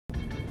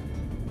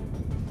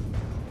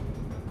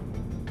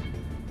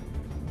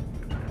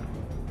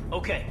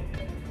Okay.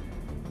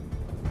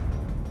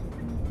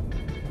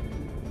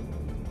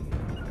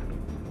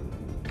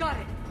 Got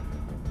it.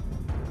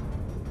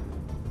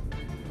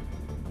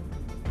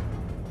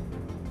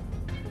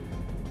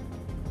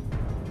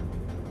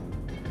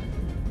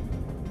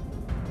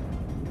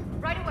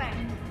 Right away.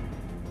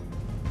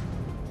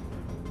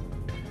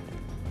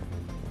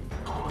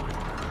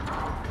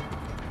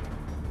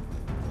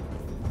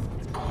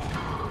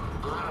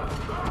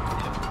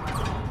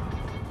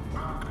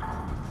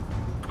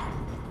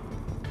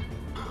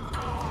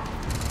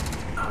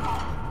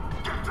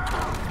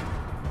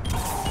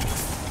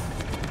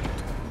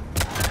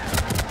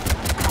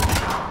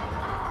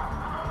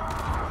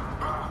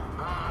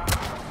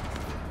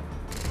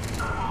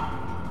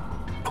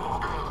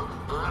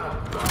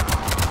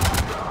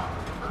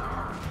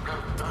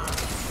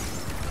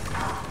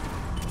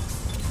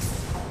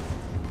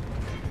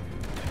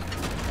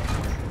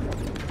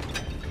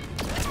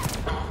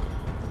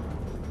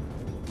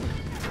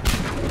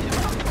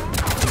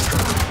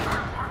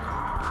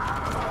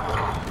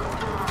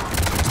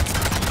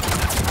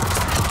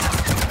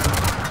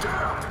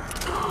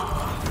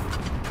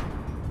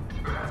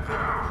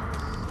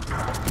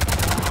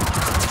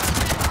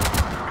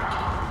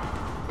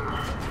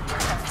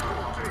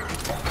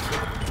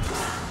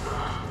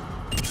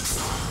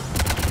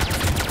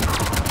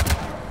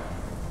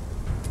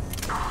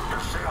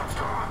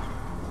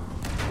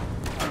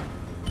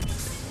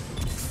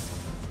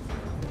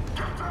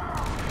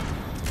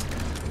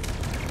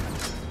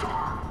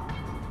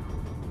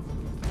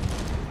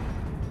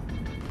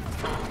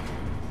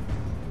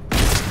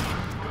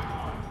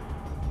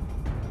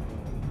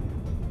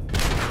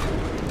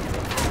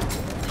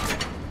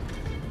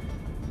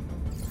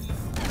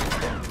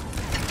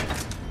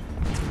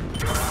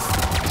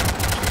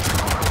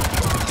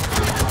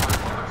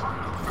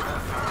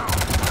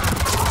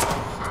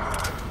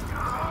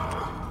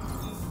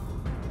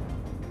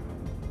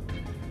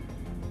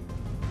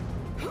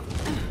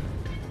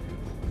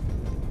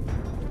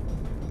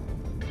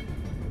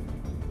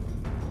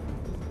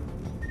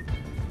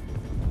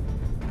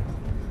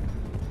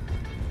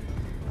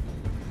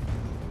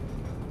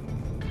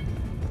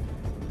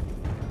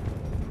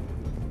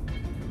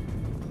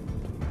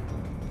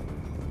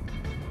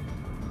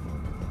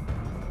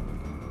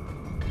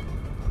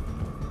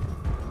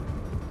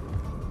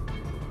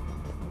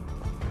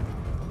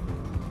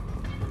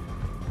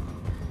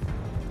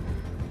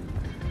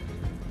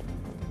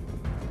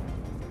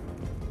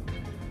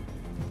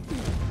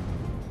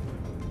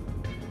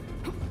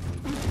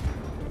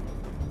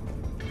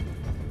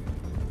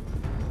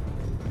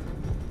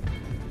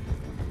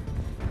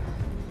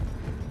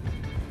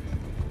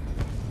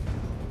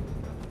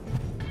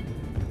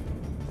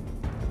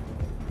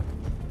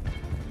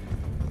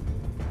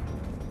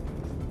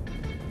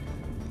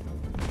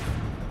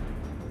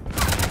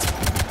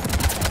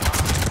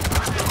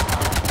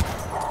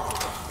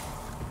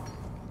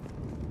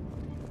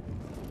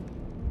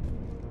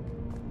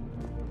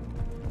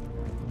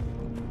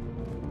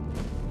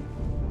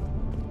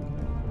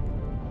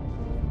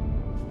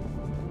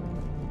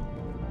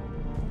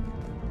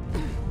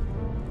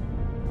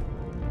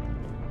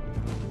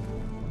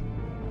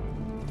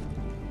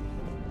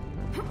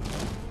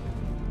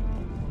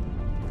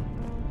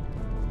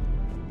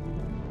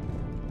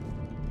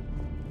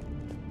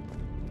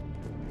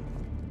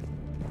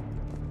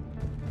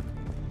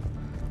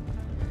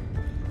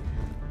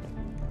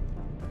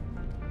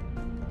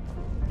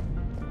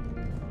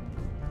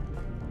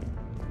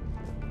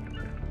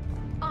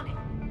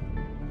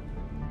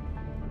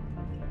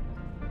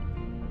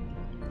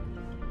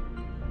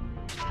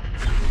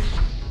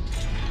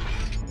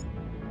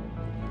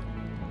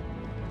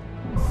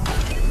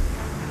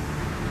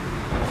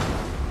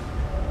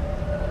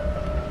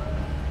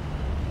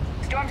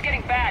 Storm's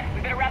getting bad.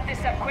 We better wrap this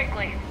up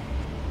quickly.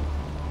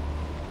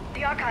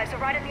 The archives are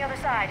right on the other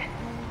side.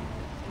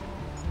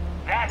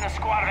 That and a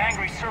squad of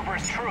angry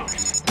Cerberus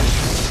troops.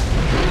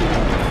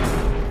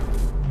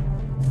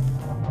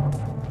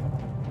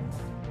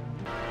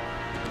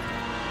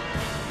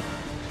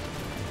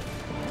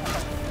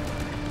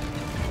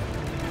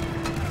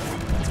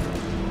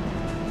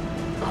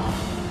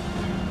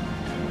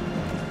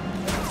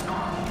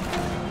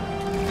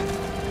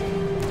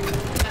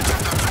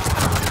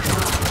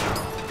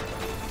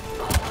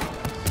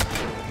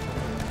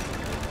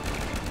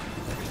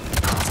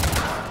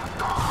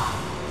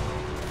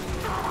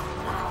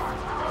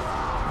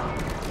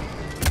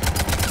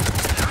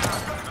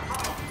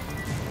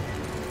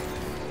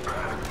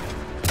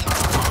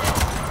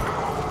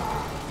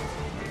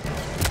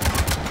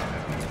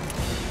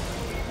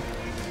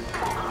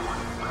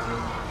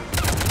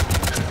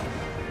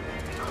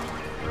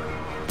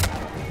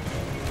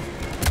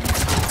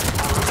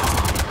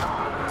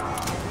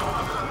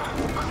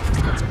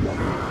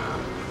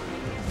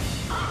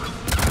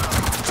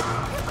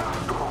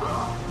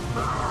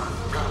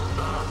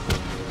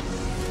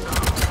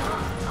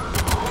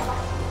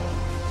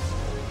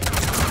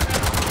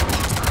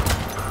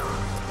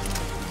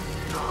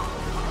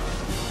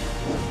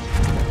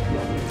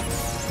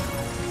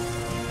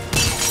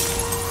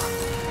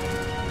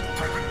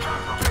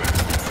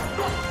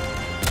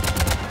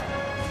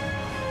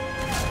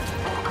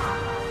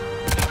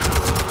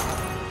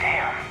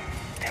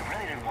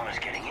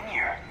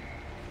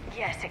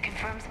 Yes, it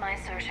confirms my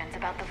assertions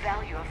about the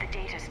value of the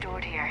data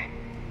stored here.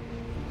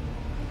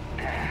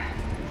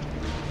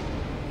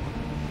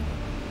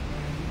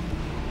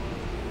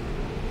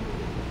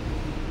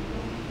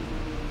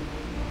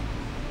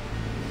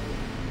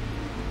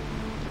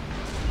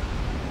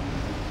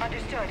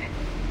 Understood.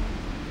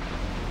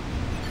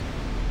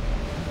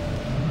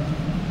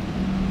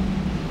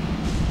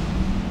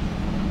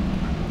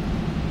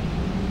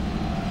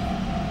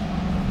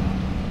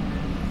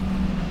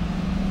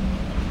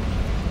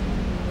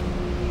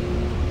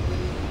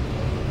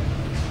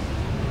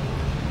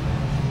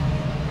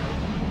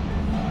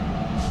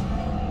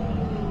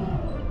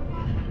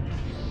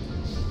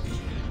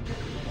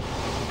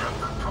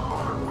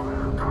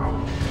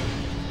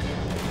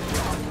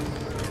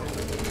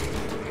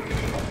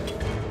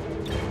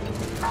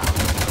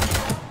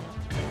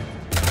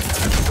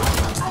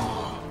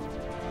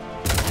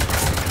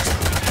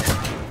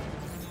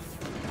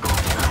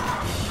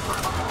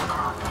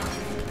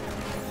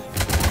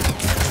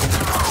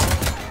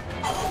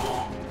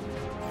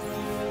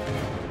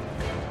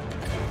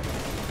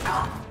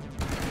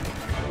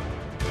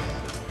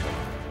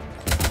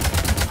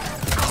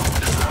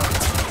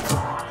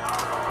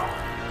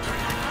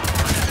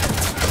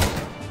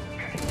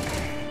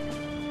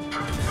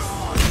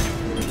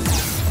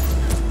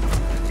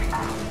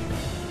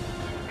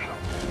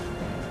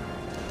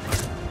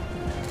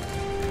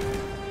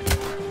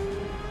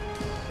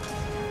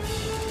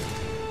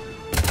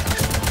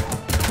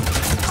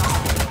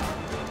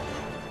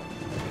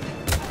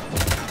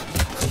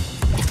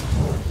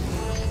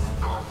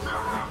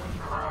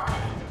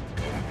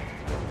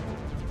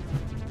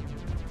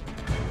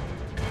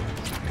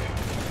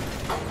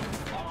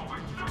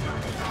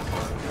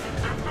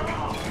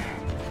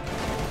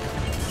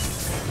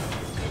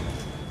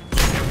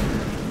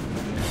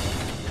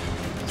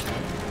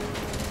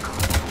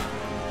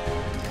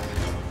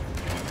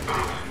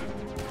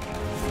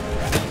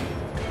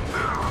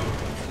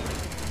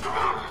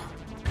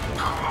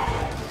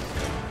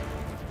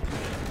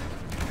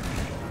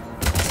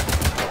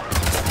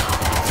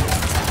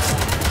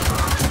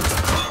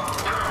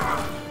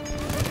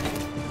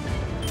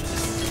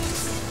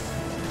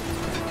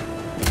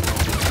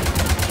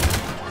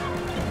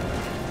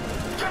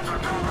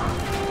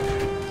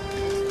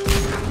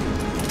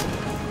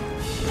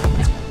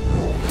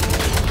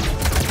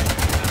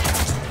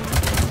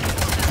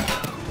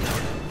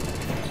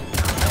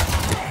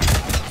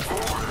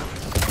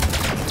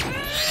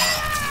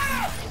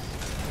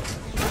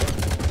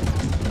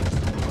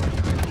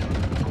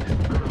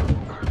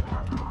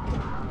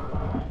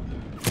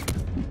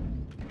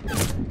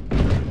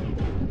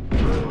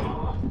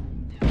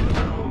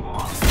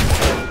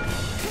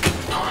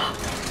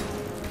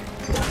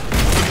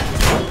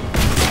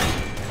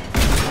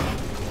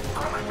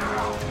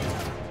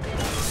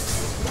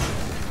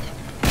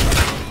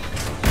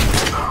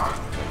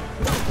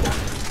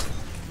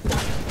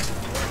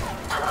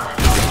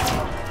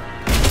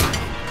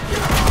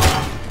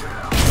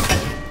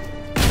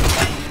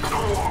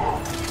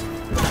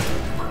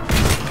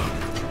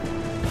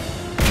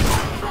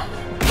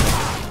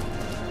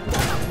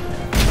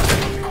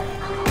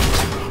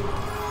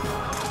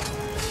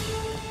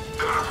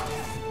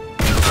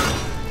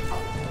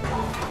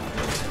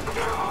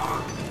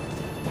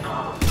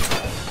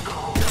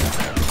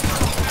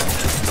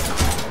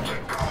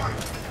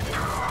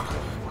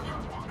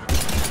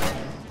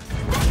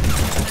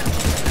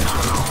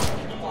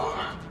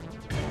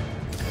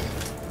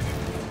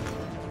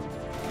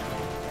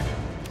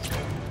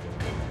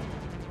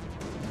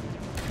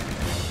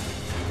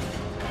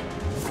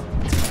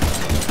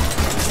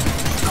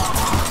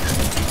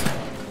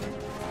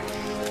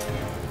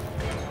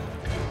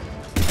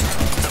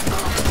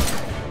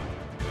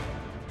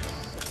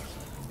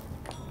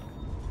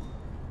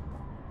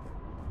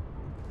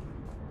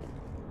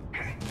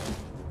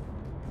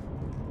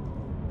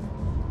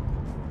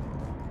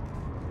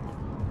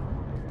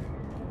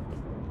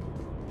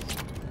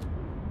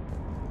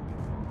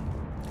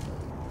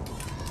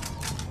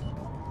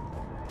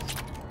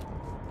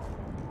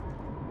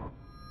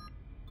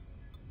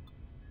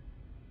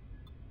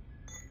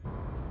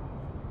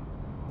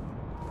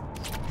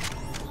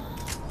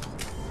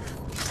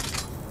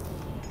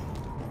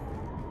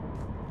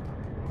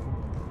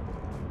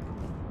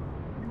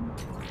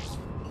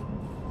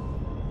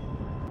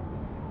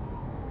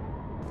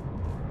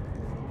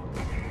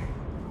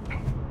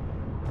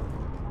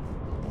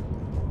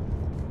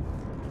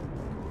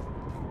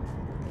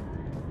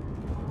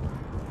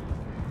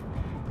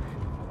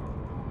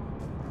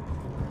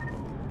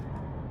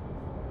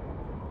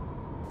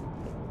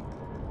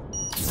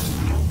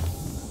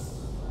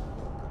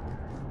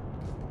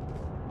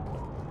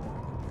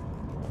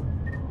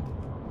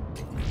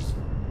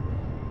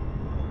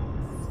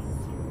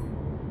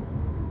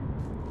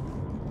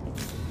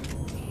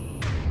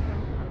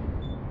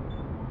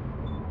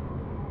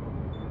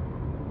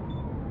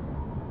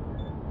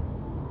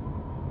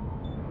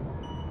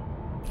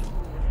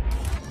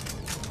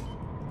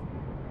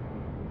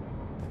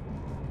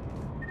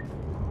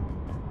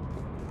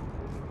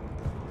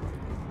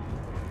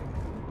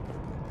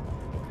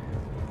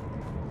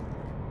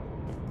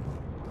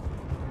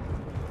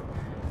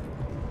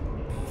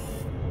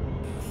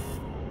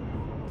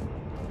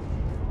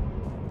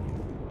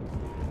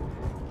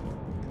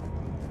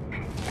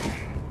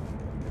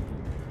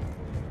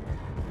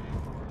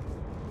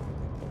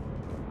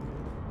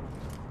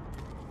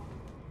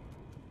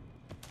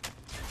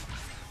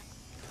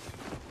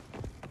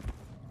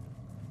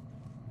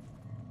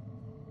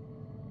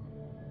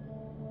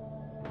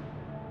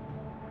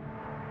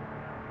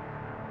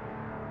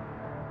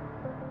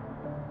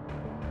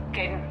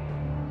 Caden.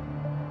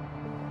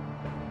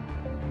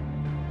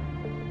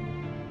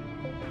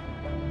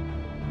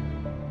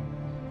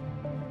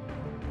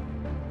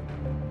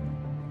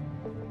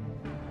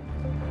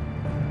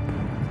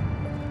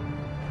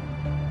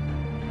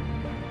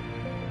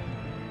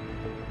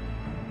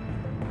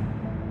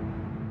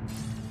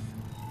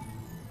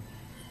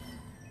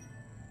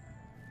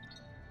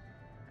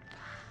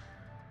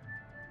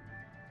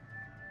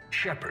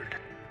 Shepard.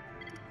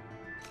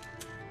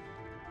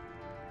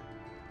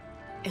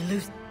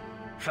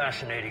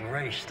 Fascinating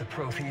race, the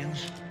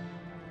Protheans.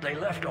 They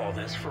left all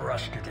this for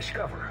us to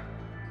discover,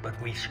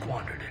 but we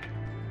squandered it.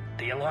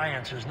 The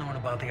Alliance has known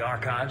about the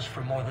archives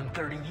for more than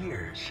 30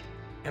 years.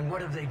 And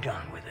what have they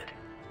done with it?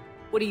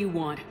 What do you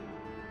want?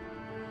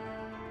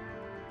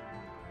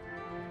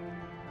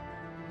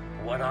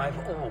 What I've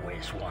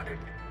always wanted.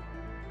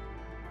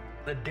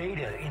 The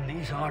data in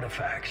these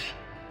artifacts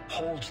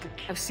holds the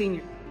key. I've seen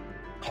you.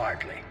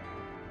 Hardly.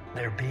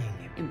 They're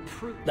being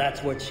improved.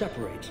 That's what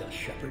separates us,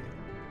 Shepard.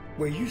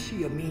 Where you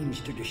see a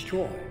means to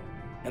destroy,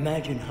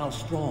 imagine how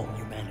strong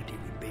humanity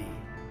would be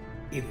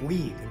if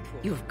we control.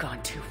 You've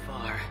gone too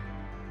far.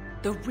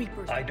 The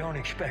Reapers... I don't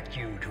expect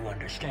you to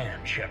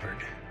understand, Shepard,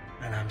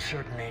 and I'm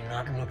certainly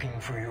not looking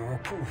for your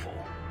approval.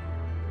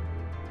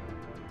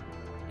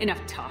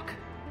 Enough talk.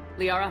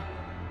 Liara?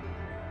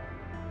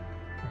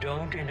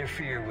 Don't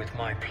interfere with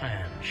my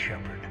plans,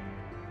 Shepard.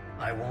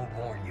 I won't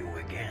warn you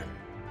again.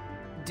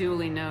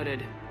 Duly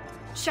noted.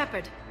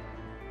 Shepard,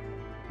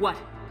 What?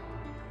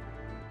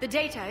 the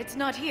data, it's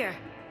not here.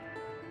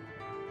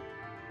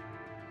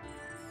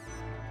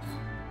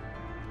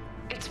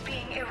 It's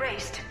being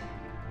erased.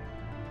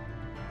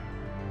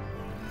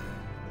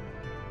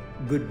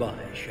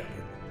 Goodbye, Shepard.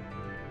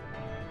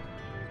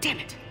 Damn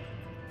it!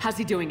 How's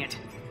he doing it?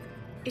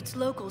 It's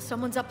local.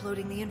 Someone's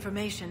uploading the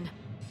information.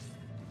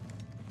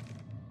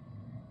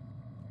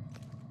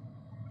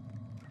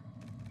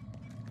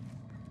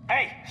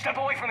 Hey, step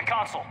away from the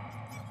console.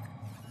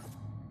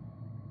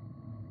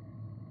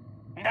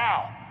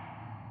 Now.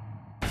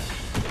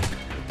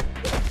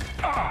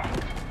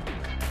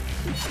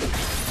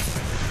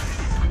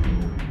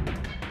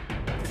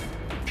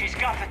 She's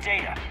got the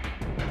data.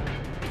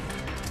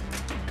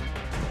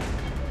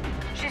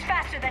 She's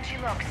faster than she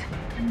looks.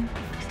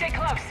 Stay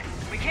close.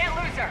 We can't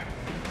lose her.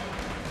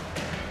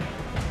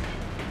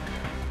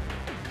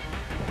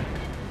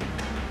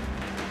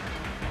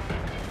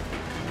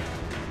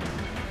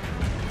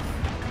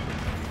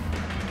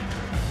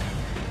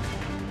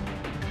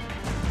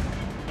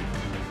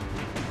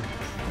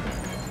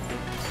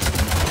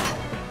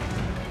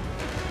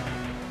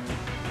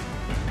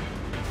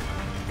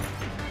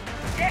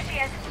 There she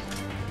is.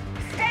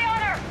 Stay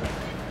on her!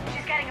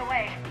 She's getting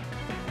away.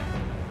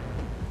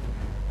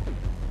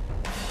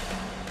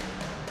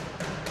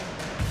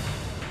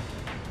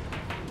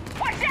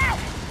 Watch out!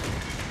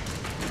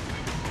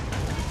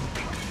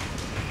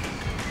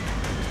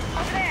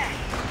 Over there!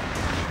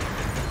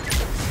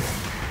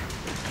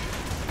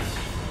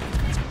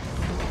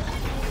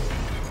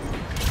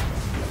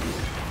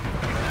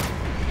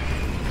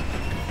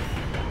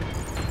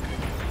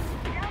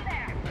 Down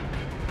there!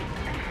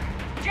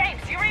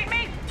 James, you read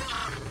me?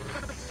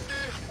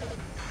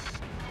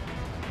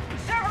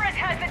 Cerberus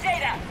has the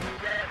data!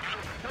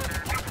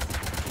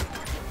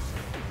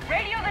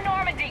 Radio the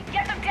Normandy!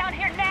 Get them down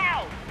here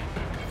now!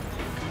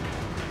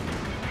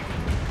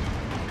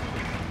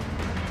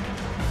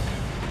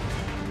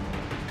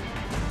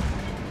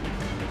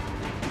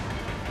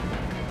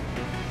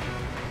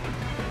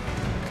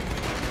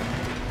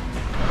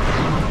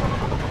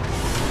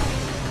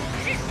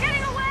 She's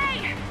getting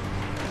away!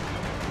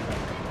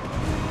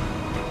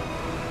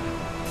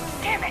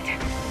 Damn it!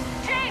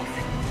 James!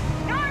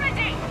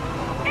 Normandy!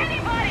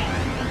 Anybody!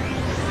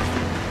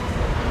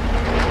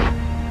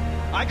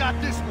 I got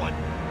this one.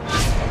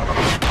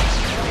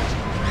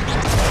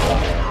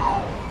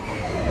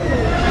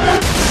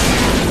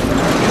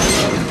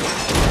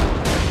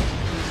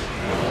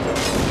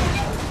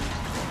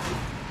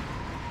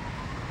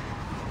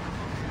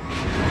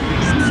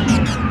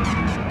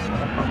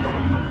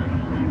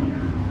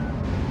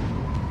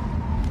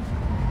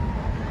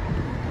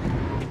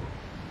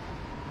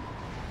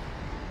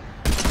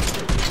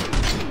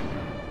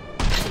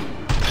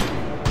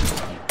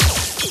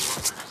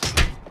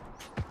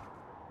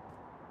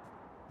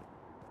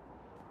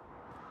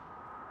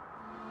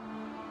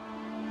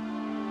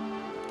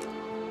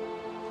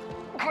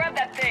 Grab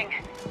that thing.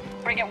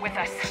 Bring it with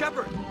us.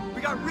 Shepard,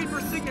 we got Reaper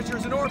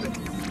signatures in orbit.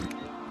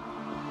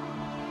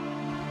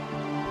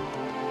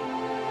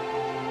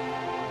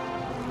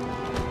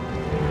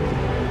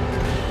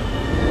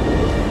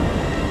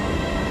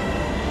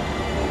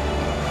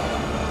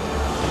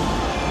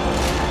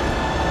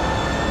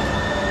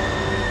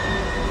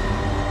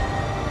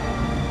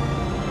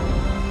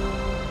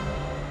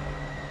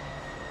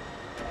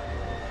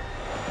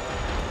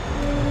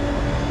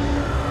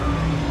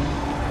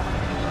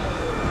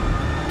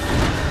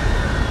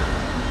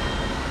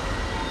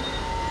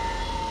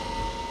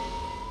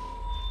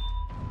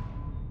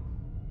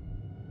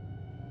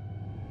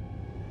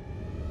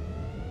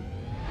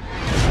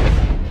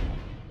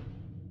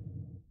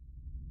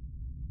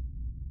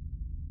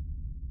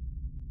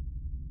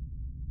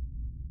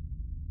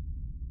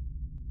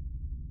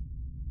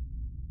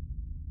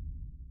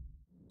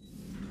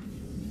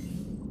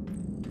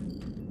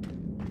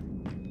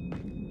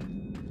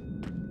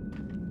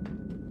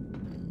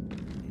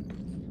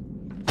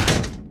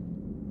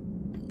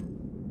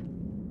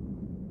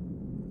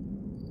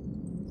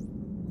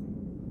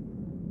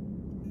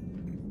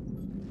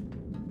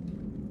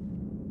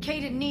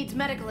 Caden needs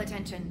medical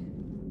attention.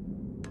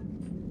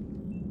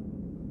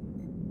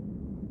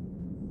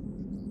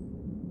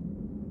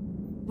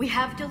 We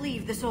have to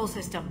leave the Sol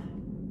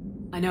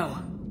system. I know.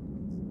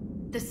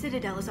 The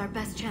Citadel is our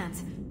best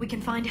chance. We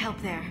can find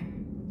help there.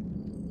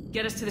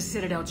 Get us to the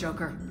Citadel,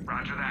 Joker.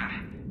 Roger that.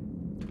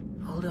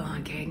 Hold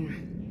on,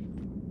 Caden.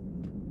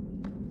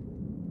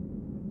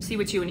 See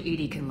what you and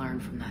Edie can learn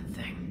from that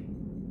thing.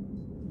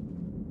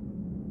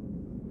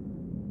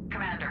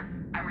 Commander,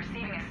 I'm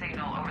receiving a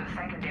signal over the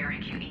secondary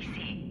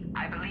QEC.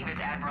 I believe it's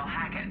Admiral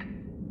Hackett.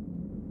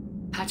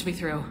 Patch me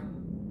through.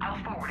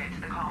 I'll forward it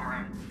to the comm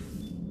room.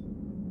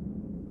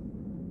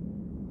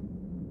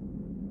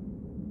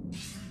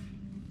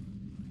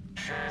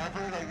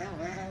 Shepard, are you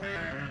reading me?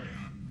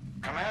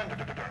 Commander.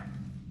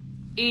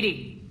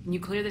 Edie, can you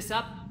clear this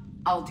up?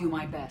 I'll do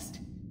my best.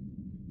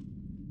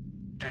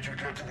 Did you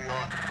get to the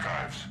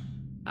archives?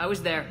 I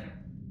was there.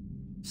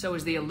 So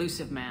was the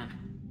elusive man.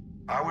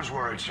 I was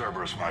worried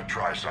Cerberus might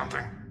try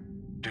something.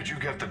 Did you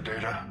get the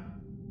data?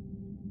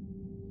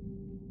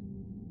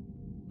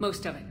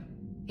 Most of it.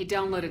 He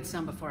downloaded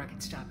some before I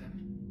could stop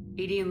him.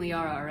 Edie and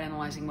Liara are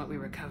analyzing what we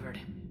recovered.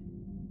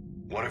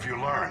 What have you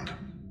learned?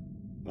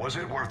 Was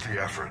it worth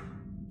the effort?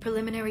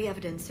 Preliminary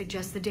evidence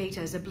suggests the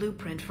data is a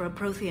blueprint for a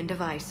Prothean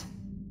device.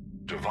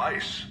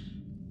 Device?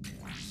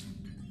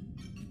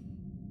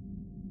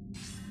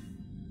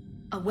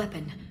 A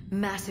weapon,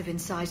 massive in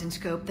size and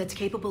scope, that's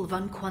capable of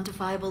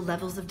unquantifiable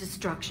levels of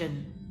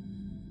destruction.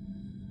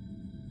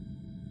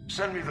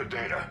 Send me the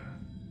data.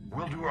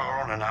 We'll do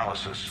our own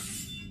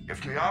analysis.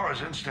 If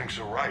Liara's instincts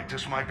are right,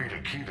 this might be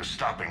the key to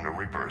stopping the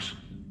Reapers.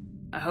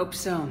 I hope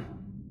so.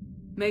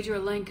 Major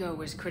Alenko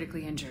was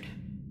critically injured.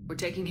 We're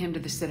taking him to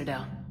the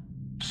Citadel.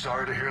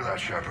 Sorry to hear that,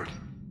 Shepard.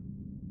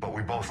 But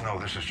we both know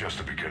this is just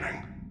the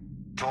beginning.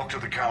 Talk to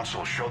the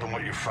Council, show them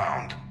what you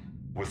found.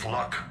 With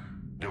luck,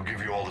 they'll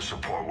give you all the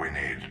support we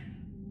need.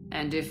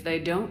 And if they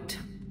don't?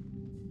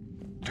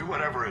 Do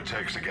whatever it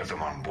takes to get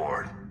them on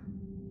board.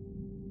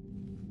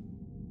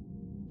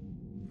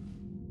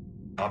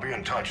 I'll be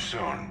in touch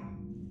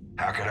soon.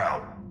 Hack it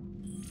out.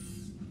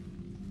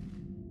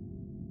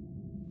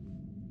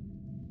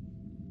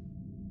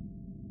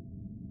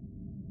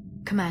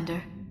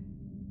 Commander.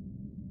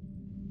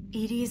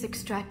 Edie is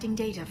extracting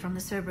data from the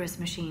Cerberus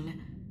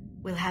machine.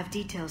 We'll have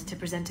details to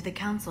present to the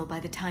Council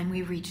by the time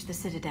we reach the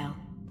Citadel.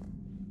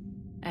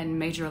 And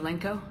Major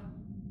Alenko?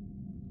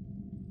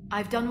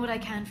 I've done what I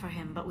can for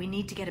him, but we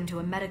need to get him to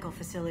a medical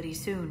facility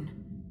soon.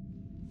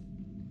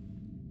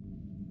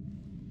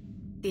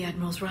 The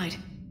Admiral's right.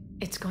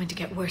 It's going to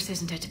get worse,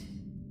 isn't it?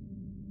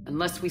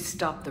 Unless we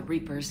stop the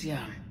Reapers,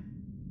 yeah.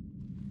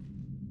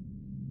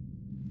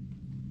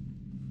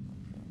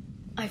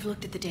 I've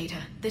looked at the data.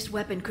 This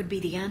weapon could be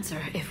the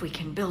answer if we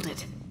can build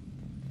it.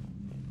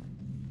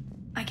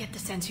 I get the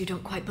sense you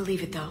don't quite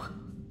believe it, though.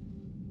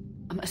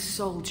 I'm a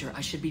soldier.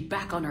 I should be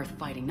back on Earth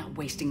fighting, not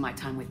wasting my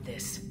time with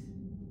this.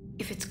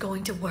 If it's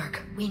going to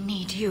work, we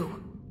need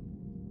you.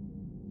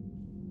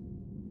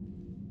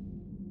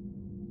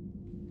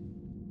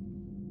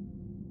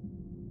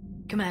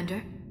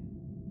 Commander?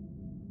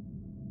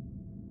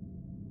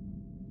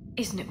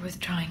 Isn't it worth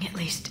trying, at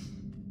least?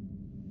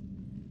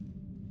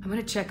 I'm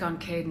gonna check on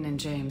Caden and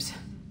James.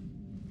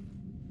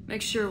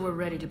 Make sure we're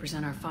ready to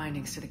present our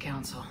findings to the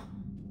Council.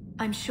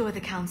 I'm sure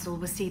the Council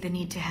will see the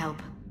need to help.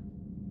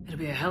 It'll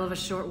be a hell of a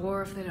short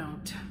war if they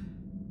don't.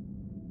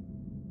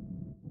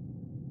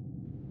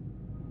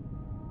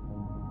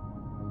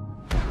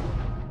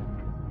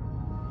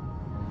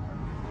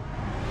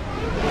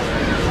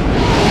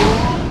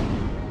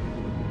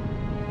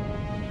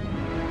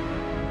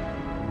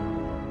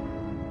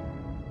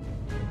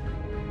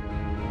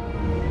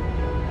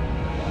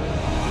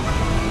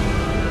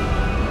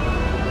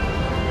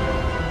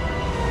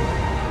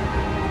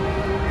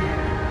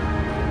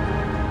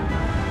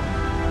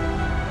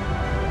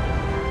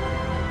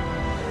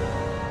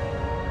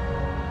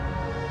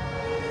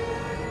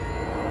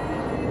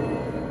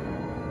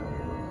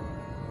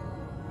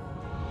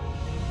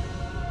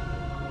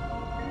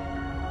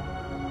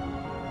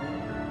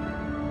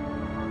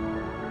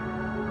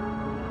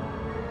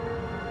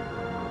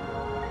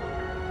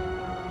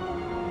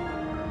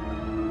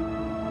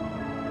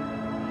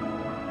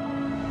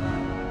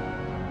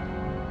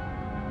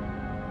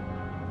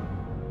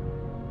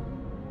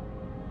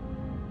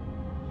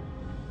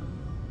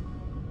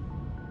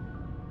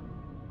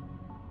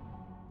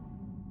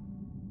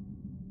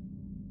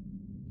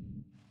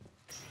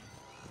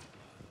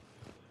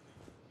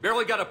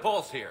 Barely got a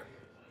pulse here.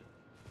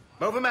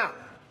 Move him out.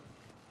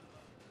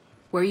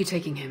 Where are you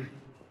taking him?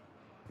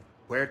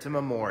 Where to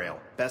Memorial.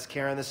 Best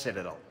care in the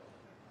Citadel.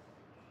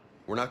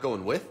 We're not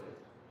going with?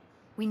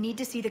 We need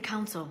to see the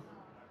Council.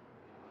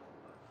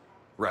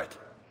 Right.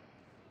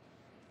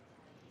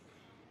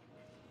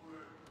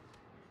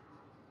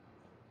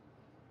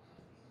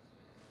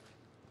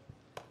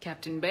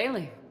 Captain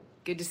Bailey,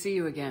 good to see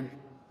you again.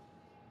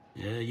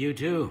 Yeah, you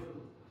too.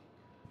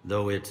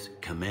 Though it's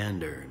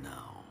Commander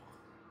now.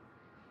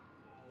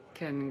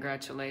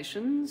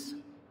 Congratulations.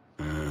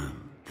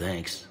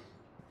 Thanks.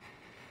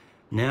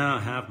 Now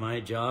half my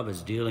job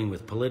is dealing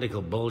with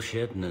political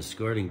bullshit and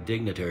escorting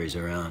dignitaries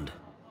around.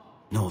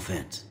 No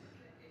offense.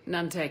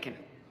 None taken.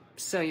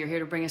 So you're here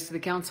to bring us to the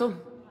council?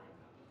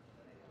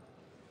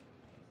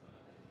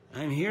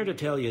 I'm here to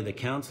tell you the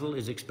council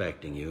is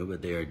expecting you,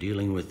 but they are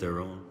dealing with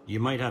their own. You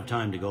might have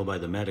time to go by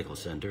the medical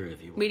center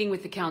if you... Meeting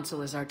with the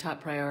council is our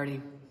top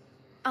priority.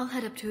 I'll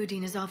head up to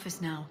Udina's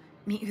office now.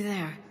 Meet you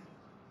there.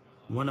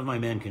 One of my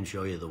men can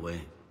show you the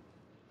way.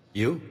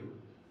 You?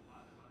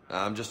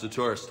 I'm just a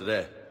tourist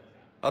today.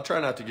 I'll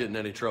try not to get in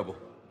any trouble.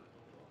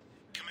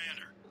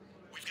 Commander,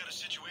 we've got a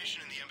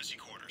situation in the embassy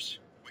quarters.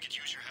 We could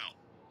use your help.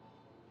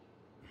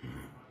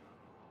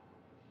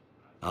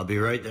 I'll be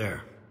right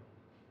there.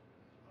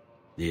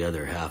 The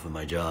other half of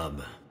my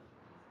job.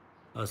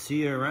 I'll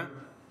see you around.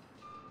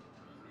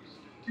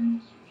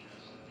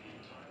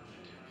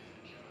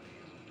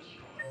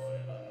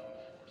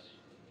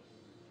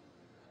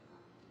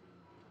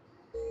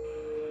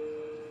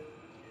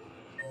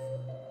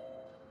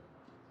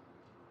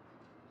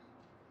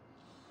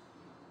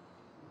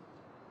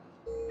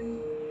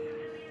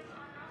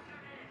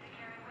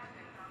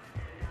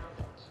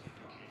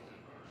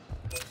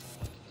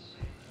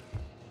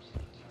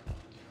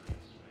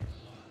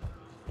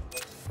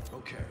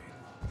 Okay.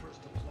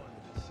 First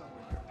deployment is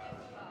somewhere near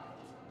Paris.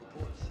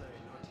 Reports say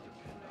not to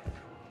depend on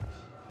drones.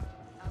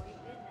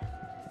 We've been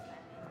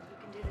there. You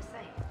can do the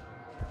same.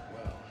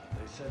 Well,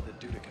 they said that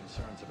due to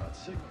concerns about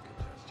signal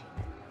congestion,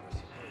 we're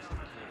supposed to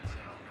create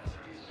sound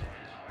messages.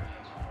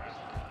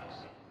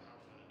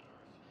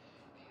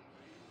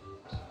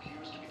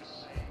 Appears to be the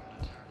same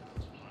that attacked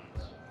those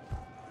planes.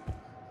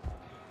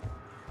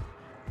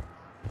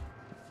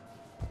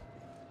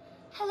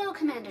 Hello,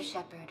 Commander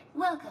Shepard.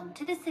 Welcome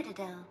to the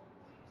Citadel.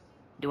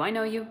 Do I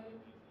know you?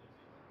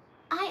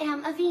 I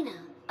am Avina,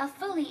 a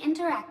fully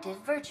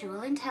interactive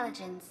virtual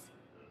intelligence.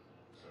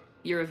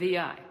 You're a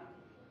VI.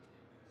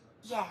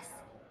 Yes,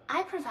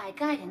 I provide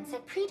guidance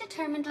at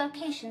predetermined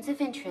locations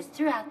of interest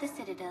throughout the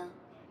Citadel.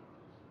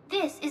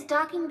 This is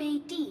Docking Bay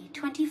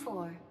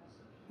D-24.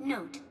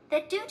 Note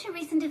that due to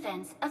recent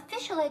events,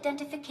 official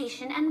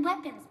identification and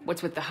weapons...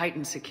 What's with the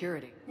heightened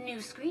security? New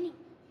screening.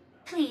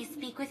 Please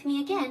speak with me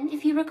again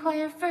if you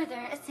require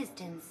further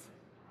assistance.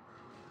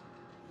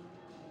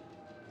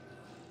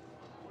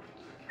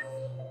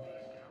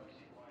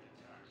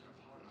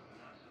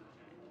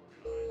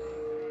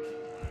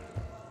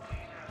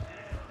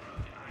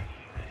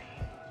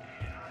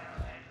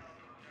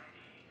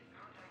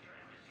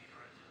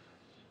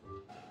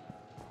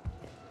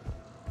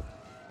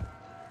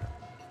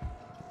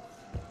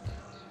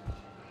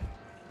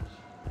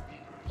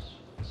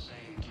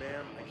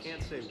 Ma'am, I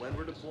can't say when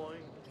we're deploying.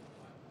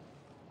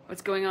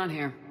 What's going on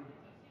here?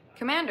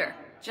 Commander,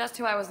 just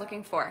who I was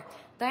looking for.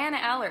 Diana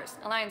Allers,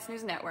 Alliance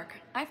News Network.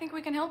 I think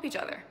we can help each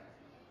other.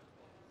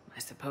 I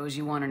suppose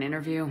you want an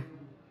interview?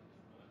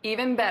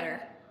 Even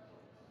better.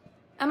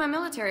 I'm a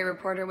military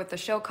reporter with a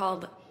show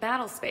called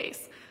Battle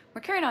Space.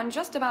 We're carried on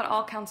just about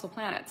all Council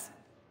planets.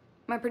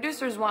 My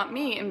producers want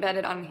me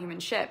embedded on a human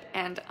ship,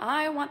 and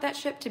I want that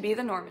ship to be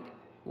the Normandy.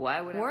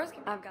 Why would Wars?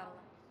 I've got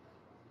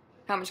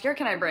How much gear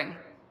can I bring?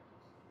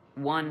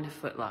 1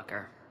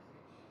 footlocker.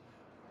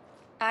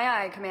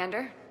 Aye, aye,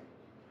 Commander.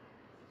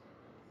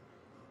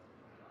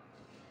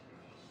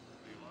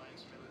 The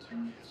Alliance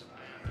military has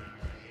abandoned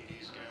the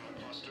Hades Gamma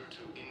cluster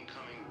to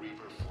incoming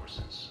Reaper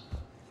forces.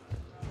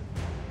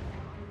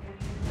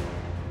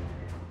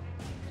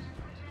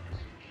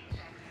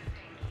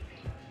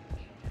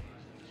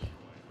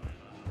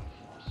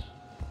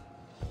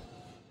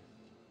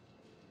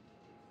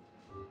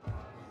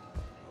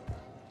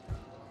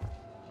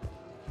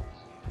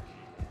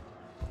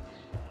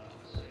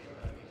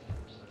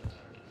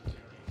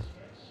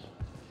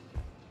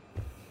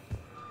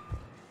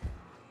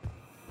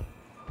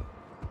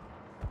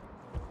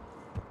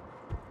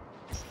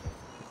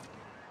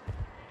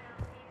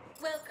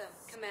 Welcome,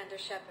 Commander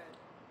Shepard.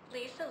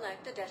 Please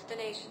select a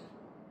destination.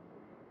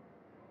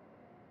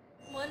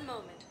 One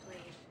moment,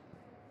 please.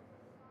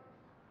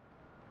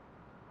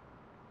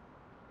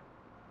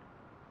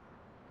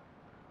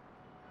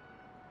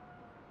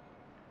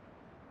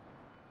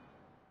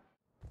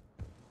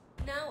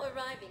 Now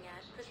arriving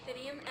at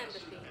Presidium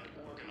Embassy.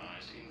 An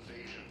organized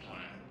invasion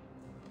plan.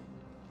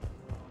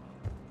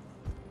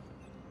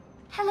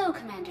 Hello,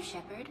 Commander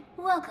Shepard.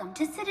 Welcome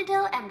to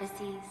Citadel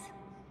Embassies.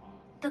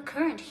 The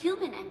current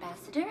human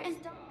ambassador is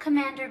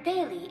Commander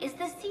Bailey is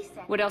the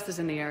C-Sec. What else is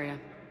in the area?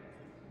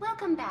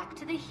 Welcome back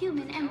to the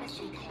human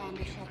embassy,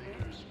 Commander Shepard.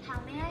 How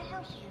may I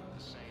help you?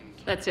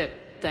 That's it.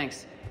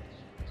 Thanks.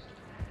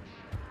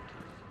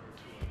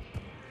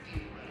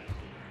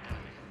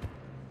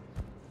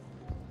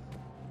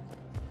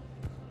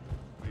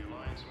 The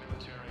Alliance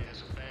military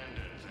has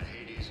abandoned the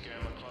Hades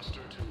Gamma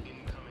cluster to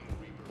incoming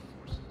Reaper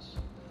forces.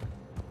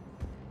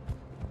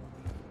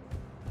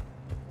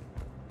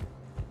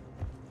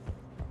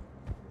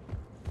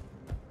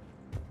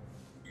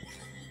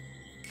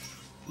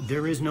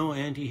 There is no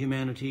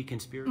anti-humanity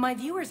conspiracy. My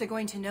viewers are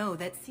going to know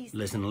that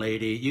Listen,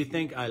 lady, you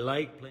think I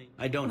like playing?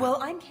 I don't. Well,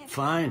 I'm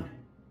Fine.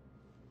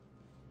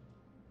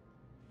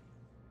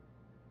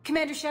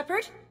 Commander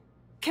Shepard?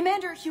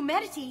 Commander,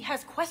 humanity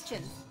has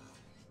questions.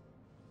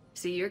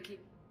 See, you're key.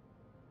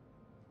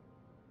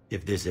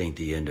 If this ain't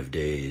the end of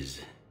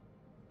days,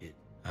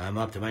 I'm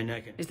up to my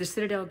neck in... Is the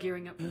Citadel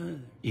gearing up?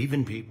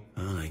 Even people.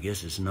 I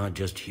guess it's not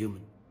just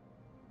human.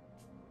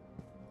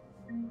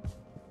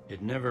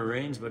 It never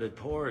rains, but it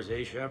pours,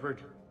 eh,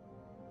 Shepard?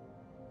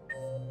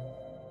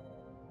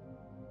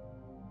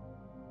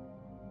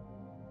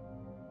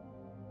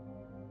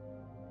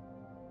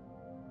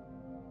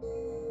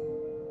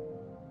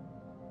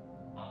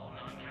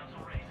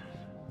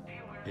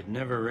 It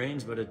never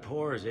rains, but it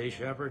pours, eh,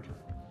 Shepard?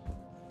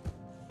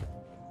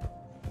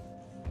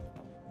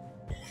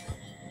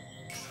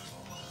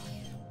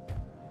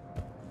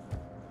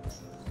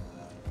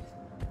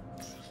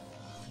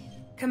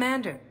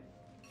 Commander,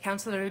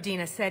 Councillor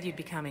Udina said you'd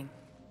be coming.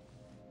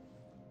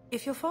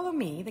 If you'll follow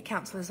me, the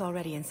Council is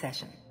already in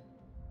session.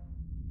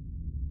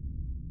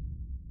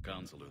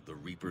 Counselor, the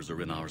Reapers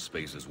are in our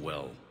space as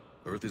well.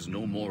 Earth is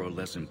no more or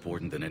less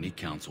important than any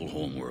Council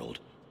homeworld.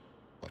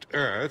 But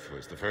Earth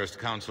was the first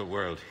Council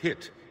world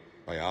hit.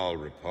 By all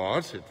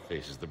reports, it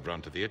faces the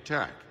brunt of the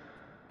attack.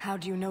 How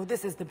do you know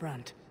this is the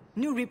brunt?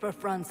 New Reaper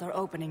fronts are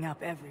opening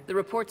up everywhere. The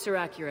reports are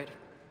accurate.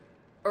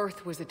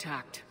 Earth was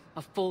attacked.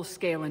 A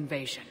full-scale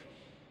invasion.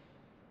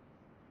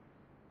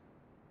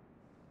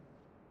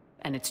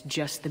 And it's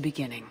just the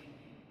beginning.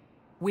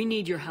 We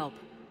need your help.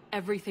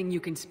 Everything you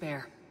can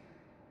spare.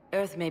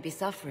 Earth may be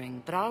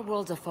suffering, but our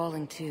worlds are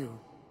falling too.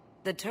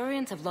 The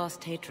Turians have lost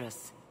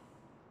Tatris.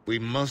 We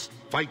must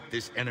fight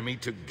this enemy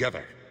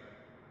together.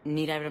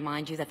 Need I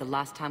remind you that the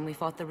last time we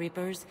fought the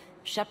Reapers,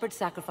 Shepard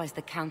sacrificed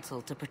the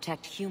Council to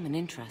protect human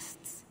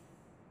interests?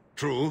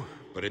 True,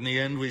 but in the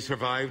end we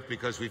survived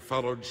because we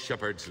followed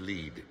Shepard's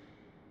lead.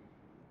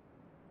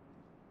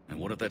 And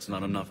what if that's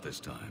not enough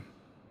this time?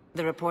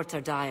 The reports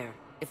are dire.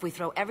 If we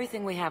throw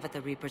everything we have at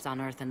the Reapers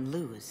on Earth and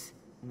lose,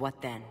 what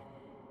then?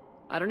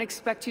 I don't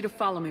expect you to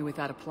follow me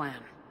without a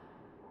plan.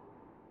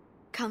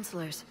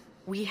 Counselors,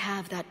 we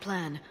have that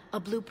plan. A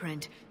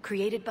blueprint,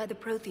 created by the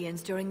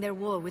Protheans during their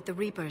war with the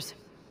Reapers.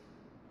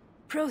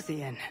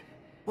 Prothean?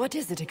 What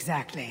is it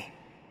exactly?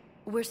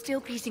 We're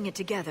still piecing it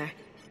together.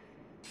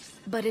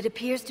 But it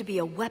appears to be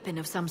a weapon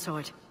of some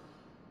sort.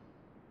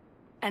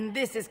 And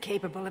this is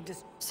capable of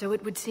So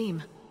it would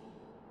seem.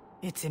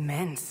 It's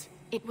immense.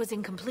 It was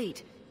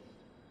incomplete.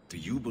 Do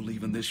you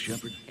believe in this,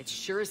 Shepard? It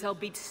sure as hell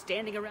beats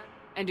standing around.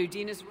 And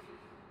Udina's...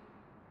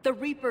 The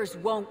Reapers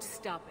won't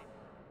stop it.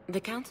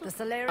 The Council? The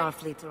Solari? Our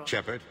fleets are...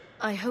 Shepard?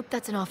 I hope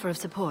that's an offer of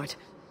support.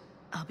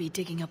 I'll be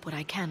digging up what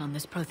I can on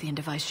this Prothean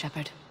device,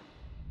 Shepard.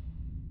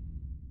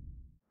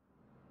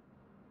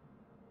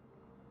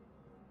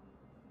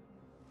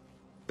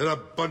 They're a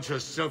bunch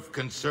of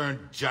self-concerned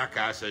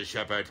jackasses,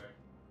 Shepard.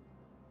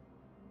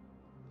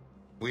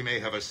 We may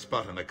have a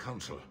spot in the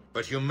Council,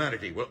 but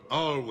humanity will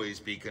always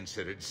be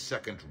considered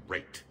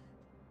second-rate.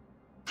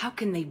 How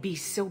can they be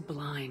so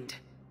blind?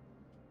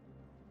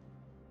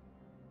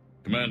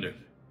 Commander.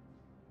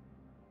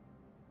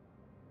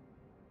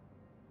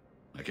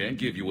 I can't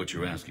give you what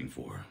you're asking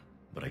for,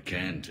 but I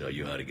can tell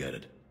you how to get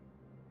it.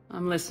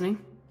 I'm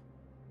listening.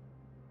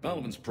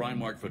 Palaven's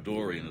Primarch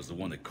Fedorian is the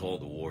one that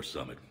called the War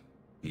Summit.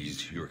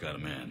 He's your kind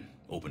of man,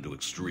 open to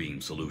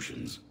extreme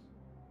solutions.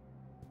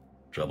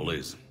 Trouble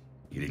is,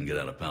 he didn't get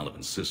out of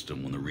Palaven's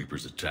system when the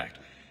Reapers attacked.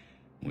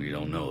 We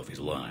don't know if he's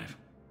alive.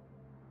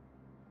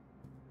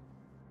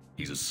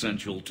 He's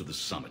essential to the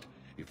summit.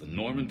 If the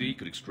Normandy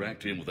could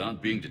extract him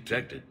without being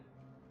detected...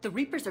 The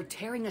Reapers are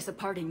tearing us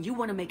apart and you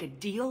want to make a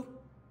deal?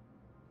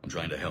 I'm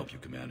trying to help you,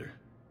 Commander.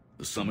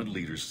 The summit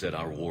leaders set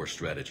our war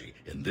strategy,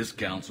 and this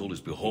council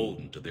is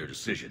beholden to their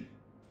decision.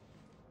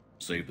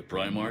 Save the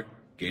Primarch,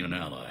 gain an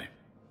ally.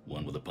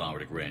 One with the power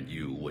to grant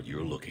you what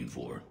you're looking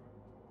for.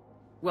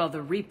 Well,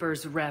 the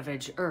Reapers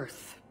ravage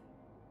Earth.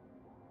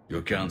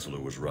 Your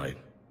counselor was right.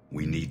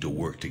 We need to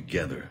work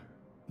together.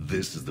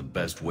 This is the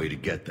best way to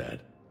get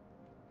that.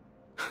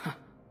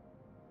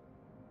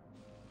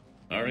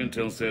 Our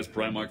intel says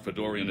Primarch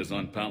Fedorian is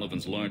on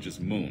Palaven's largest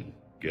moon.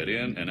 Get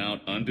in and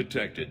out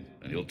undetected,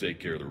 and he'll take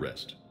care of the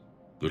rest.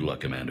 Good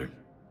luck, Commander.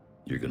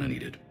 You're gonna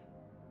need it.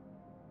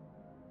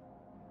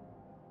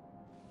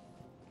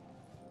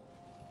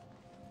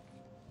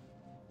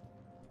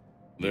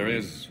 There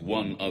is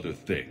one other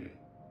thing.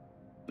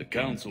 The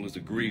Council has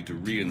agreed to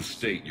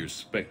reinstate your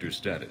Spectre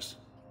status.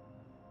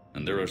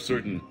 And there are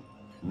certain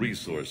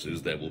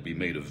resources that will be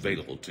made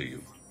available to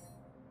you.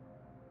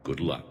 Good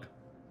luck.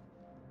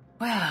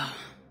 Well,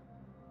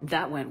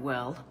 that went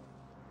well.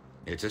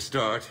 It's a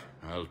start.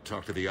 I'll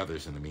talk to the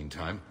others in the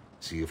meantime.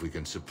 See if we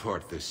can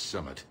support this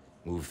summit.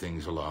 Move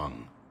things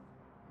along.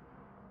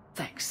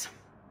 Thanks.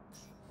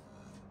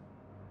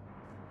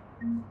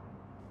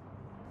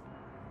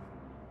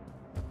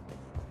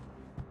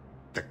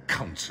 The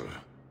Council.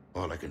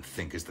 All I can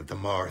think is that the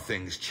more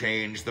things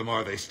change, the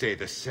more they stay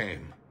the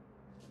same.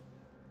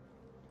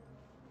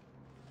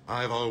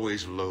 I've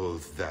always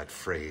loathed that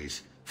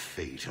phrase,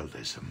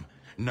 fatalism.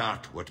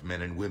 Not what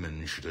men and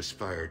women should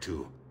aspire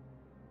to.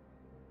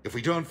 If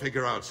we don't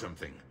figure out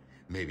something,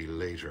 maybe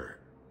later,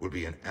 will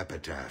be an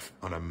epitaph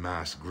on a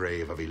mass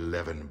grave of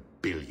 11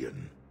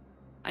 billion.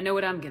 I know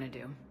what I'm gonna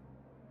do.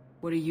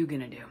 What are you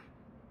gonna do?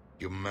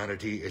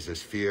 Humanity is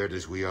as feared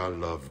as we are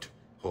loved.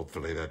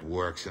 Hopefully that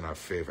works in our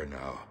favor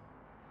now.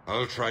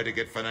 I'll try to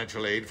get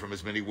financial aid from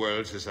as many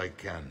worlds as I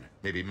can.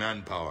 Maybe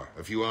manpower,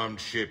 a few armed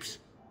ships.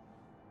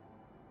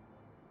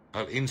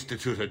 I'll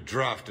institute a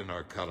draft in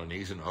our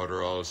colonies and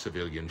order all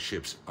civilian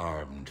ships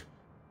armed.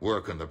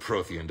 Work on the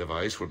Prothean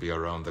device will be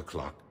around the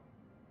clock.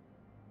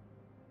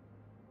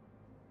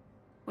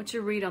 What's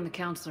your read on the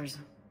counselors?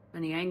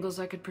 Any angles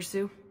I could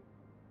pursue?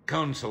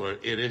 Counselor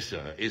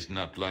Irissa is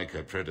not like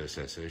her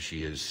predecessor.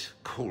 She is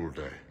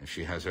colder. If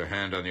she has her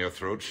hand on your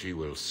throat, she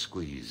will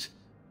squeeze.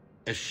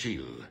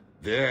 Achille.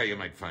 There you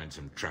might find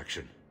some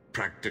traction.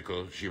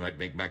 Practical, she might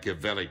make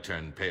Machiavelli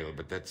turn pale,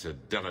 but that's a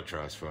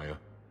Delatras for you.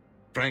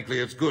 Frankly,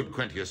 it's good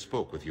Quentius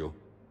spoke with you.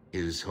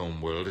 His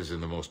homeworld is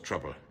in the most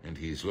trouble, and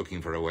he's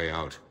looking for a way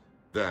out.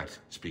 That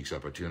speaks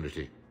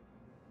opportunity.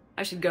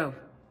 I should go.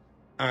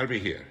 I'll be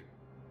here.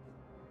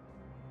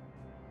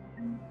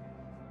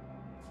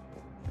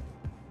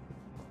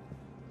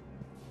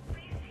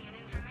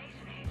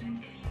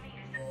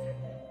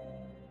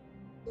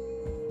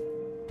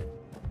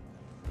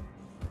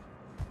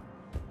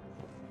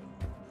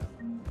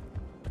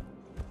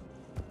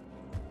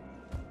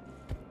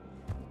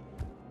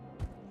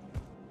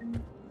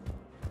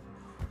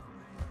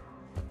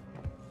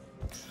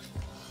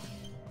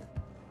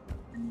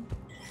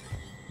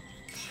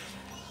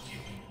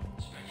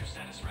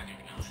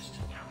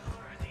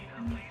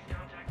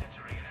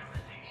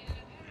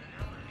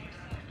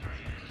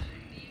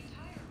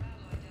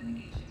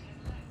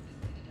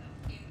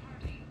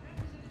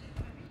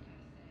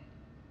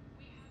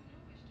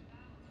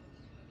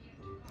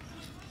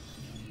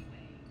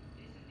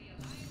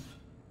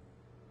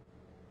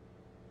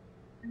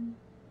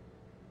 Mm-hmm.